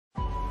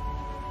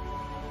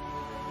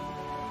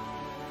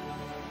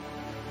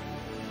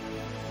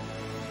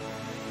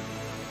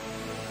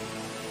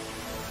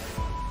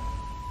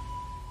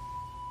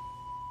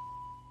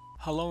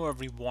Hello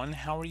everyone,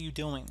 how are you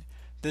doing?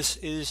 This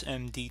is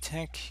MD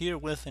Tech here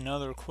with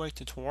another quick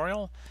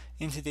tutorial.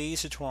 In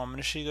today's tutorial, I'm going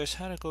to show you guys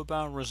how to go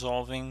about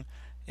resolving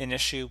an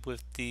issue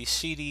with the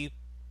CD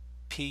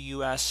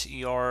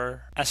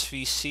PUSER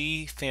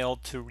SVC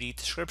failed to read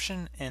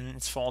description, and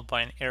it's followed by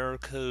an error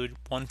code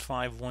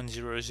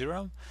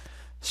 15100.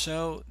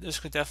 So this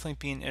could definitely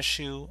be an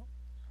issue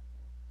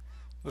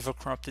with a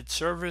corrupted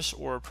service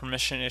or a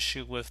permission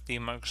issue with the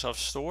Microsoft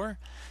Store.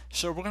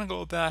 So we're going to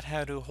go about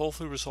how to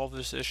hopefully resolve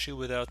this issue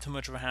without too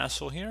much of a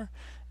hassle here,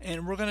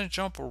 and we're going to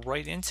jump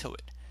right into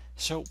it.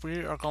 So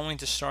we are going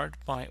to start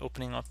by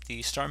opening up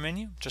the Start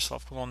menu. Just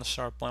left click on the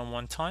Start button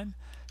one time.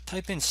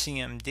 Type in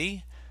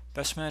CMD.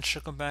 Best match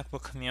should come back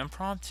with command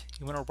prompt.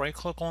 You want to right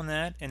click on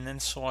that and then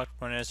select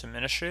Run as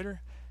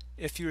Administrator.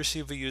 If you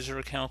receive a user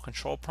account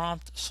control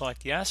prompt,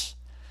 select Yes.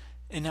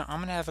 And now I'm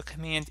going to have a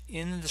command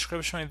in the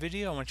description of my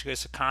video. I want you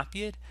guys to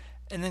copy it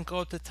and then go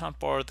up to the top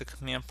bar of the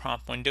command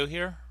prompt window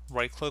here,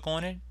 right click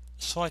on it,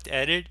 select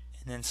edit,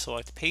 and then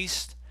select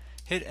paste.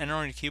 Hit enter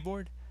on your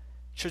keyboard.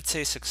 It should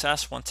say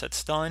success once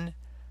that's done.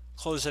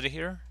 Close it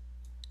here.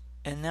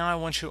 And now I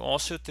want you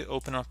also to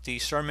open up the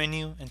Start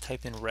menu and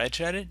type in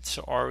regedit,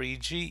 so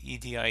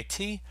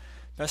R-E-G-E-D-I-T.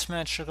 Best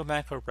match should go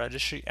back to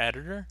registry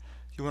editor.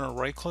 You want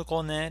to right click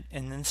on that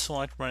and then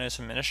select Run as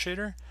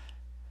Administrator.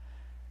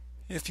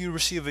 If you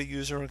receive a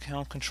user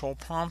account control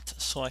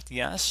prompt, select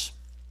Yes.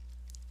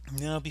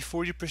 Now,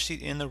 before you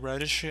proceed in the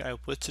registry, I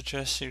would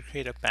suggest you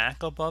create a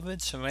backup of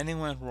it. So if anything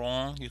went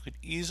wrong, you could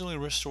easily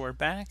restore it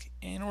back.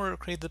 In order to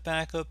create the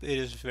backup, it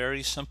is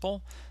very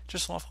simple.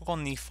 Just left click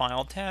on the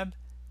File tab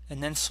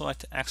and then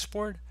select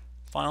Export.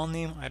 File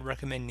name, I'd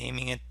recommend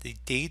naming it the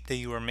date that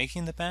you are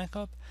making the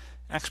backup.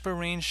 Export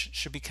range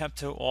should be kept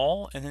to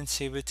all, and then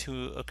save it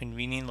to a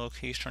convenient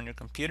location on your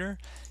computer.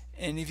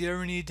 And if you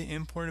ever need to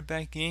import it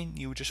back in,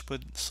 you would just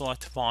put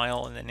select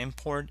file and then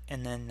import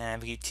and then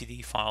navigate to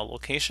the file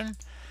location.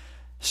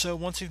 So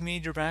once you've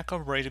made your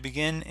backup, ready to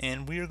begin,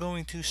 and we are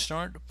going to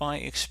start by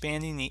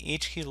expanding the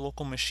HK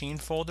local machine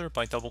folder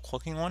by double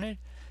clicking on it.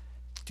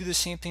 Do the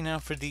same thing now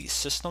for the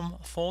system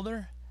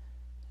folder.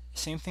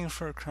 Same thing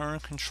for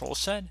current control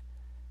set.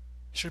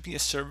 Should be a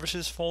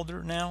services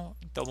folder now.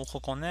 Double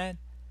click on that.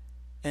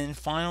 And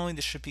finally,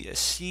 there should be a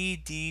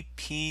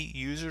CDP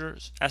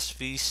users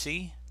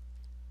SVC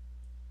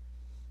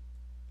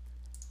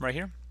right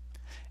here.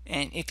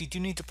 And if you do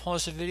need to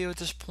pause the video at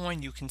this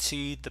point, you can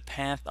see the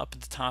path up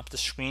at the top of the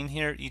screen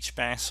here. Each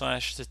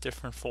backslash is a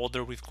different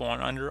folder we've gone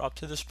under up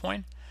to this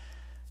point.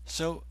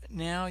 So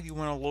now you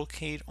want to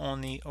locate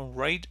on the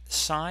right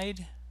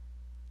side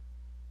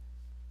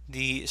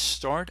the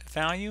start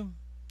value.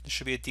 There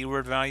should be a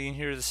D-word value in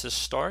here. This is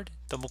start.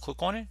 Double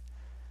click on it.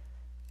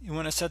 You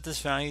want to set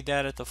this value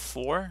data to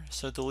 4.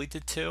 So delete the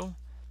 2.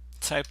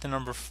 Type the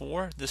number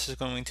 4. This is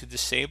going to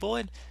disable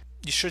it.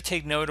 You should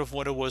take note of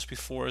what it was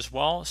before as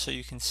well, so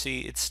you can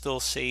see it's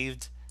still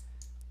saved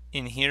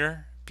in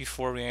here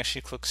before we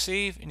actually click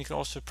save. And you can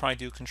also probably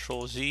do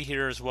Control Z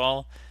here as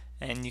well,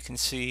 and you can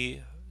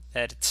see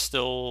that it's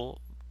still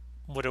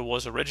what it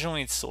was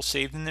originally. It's still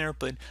saved in there,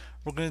 but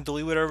we're going to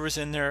delete whatever's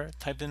in there.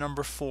 Type the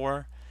number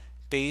 4.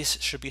 Base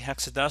should be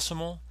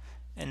hexadecimal,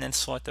 and then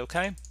select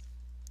OK.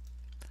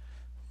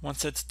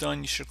 Once that's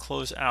done, you should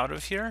close out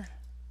of here.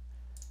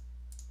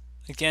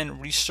 Again,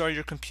 restart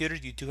your computer.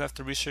 You do have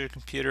to restart your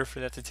computer for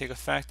that to take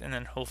effect, and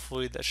then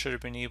hopefully that should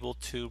have been able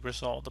to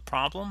resolve the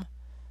problem.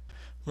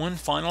 One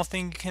final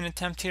thing you can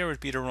attempt here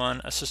would be to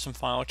run a system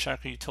file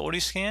checker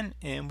utility scan,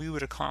 and we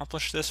would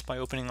accomplish this by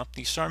opening up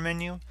the Start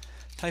menu,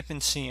 type in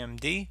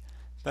CMD.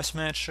 Best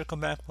match should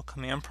come back with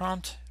command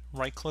prompt.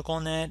 Right click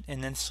on that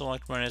and then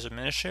select Run as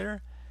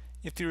Administrator.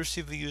 If you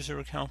receive a user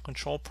account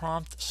control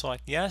prompt,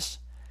 select Yes.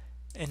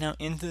 And now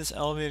into this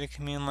elevated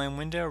command line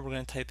window, we're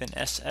going to type in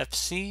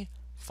SFC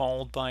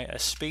followed by a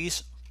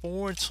space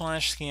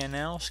 /scan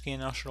now. Scan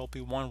now should all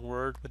be one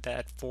word with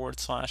that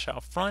 /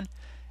 out front.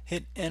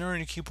 Hit enter on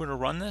your keyboard to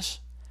run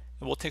this.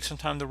 It will take some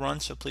time to run,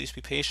 so please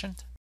be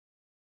patient.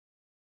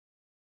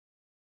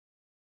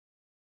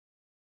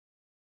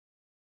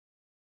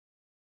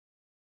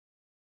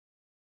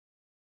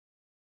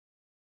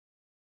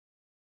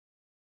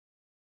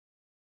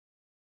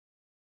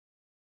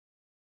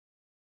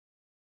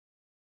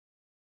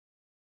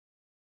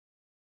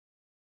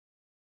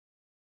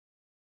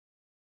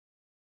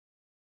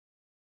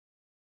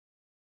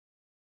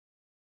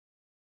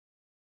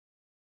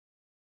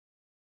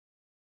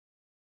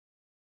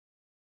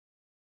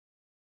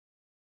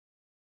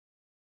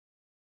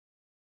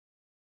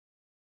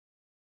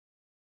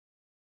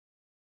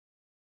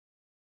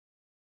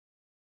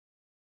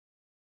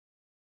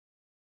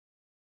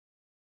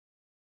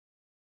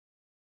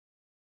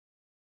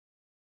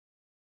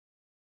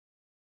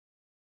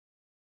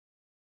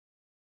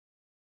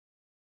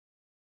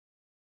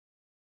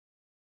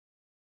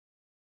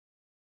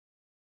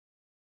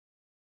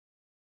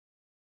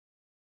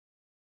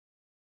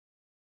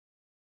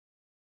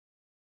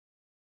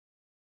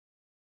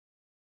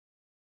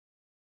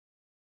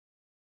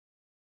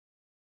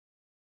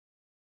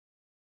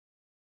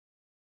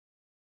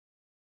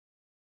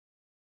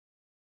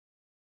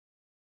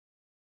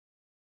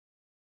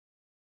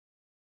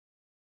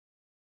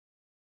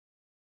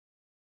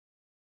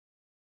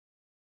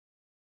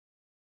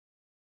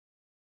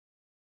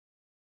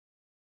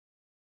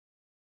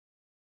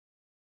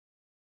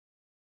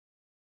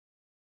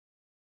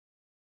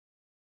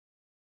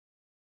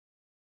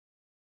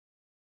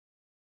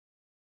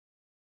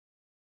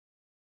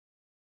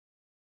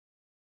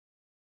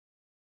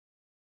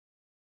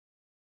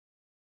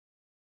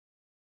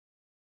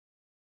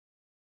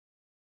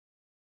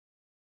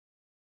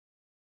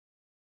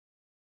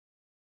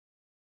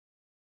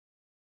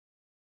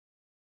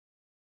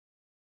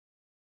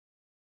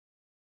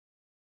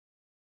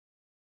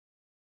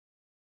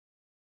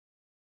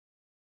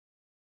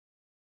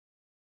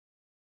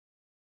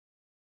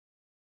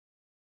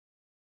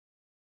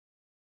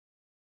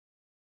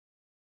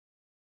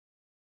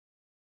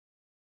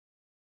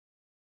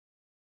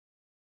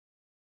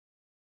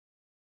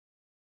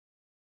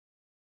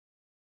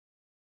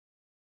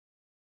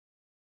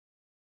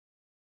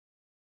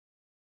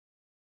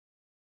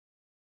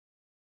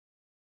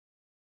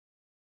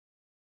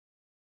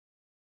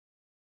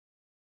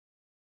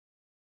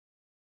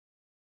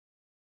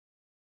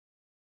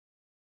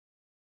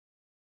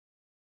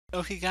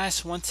 Okay guys,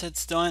 so once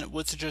that's done,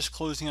 would suggest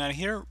closing out of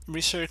here,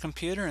 restart your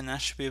computer, and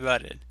that should be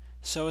about it.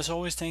 So as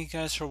always, thank you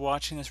guys for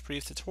watching this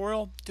brief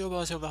tutorial. Do hope I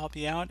was able to help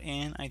you out,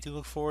 and I do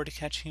look forward to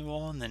catching you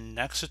all in the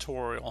next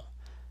tutorial.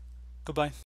 Goodbye.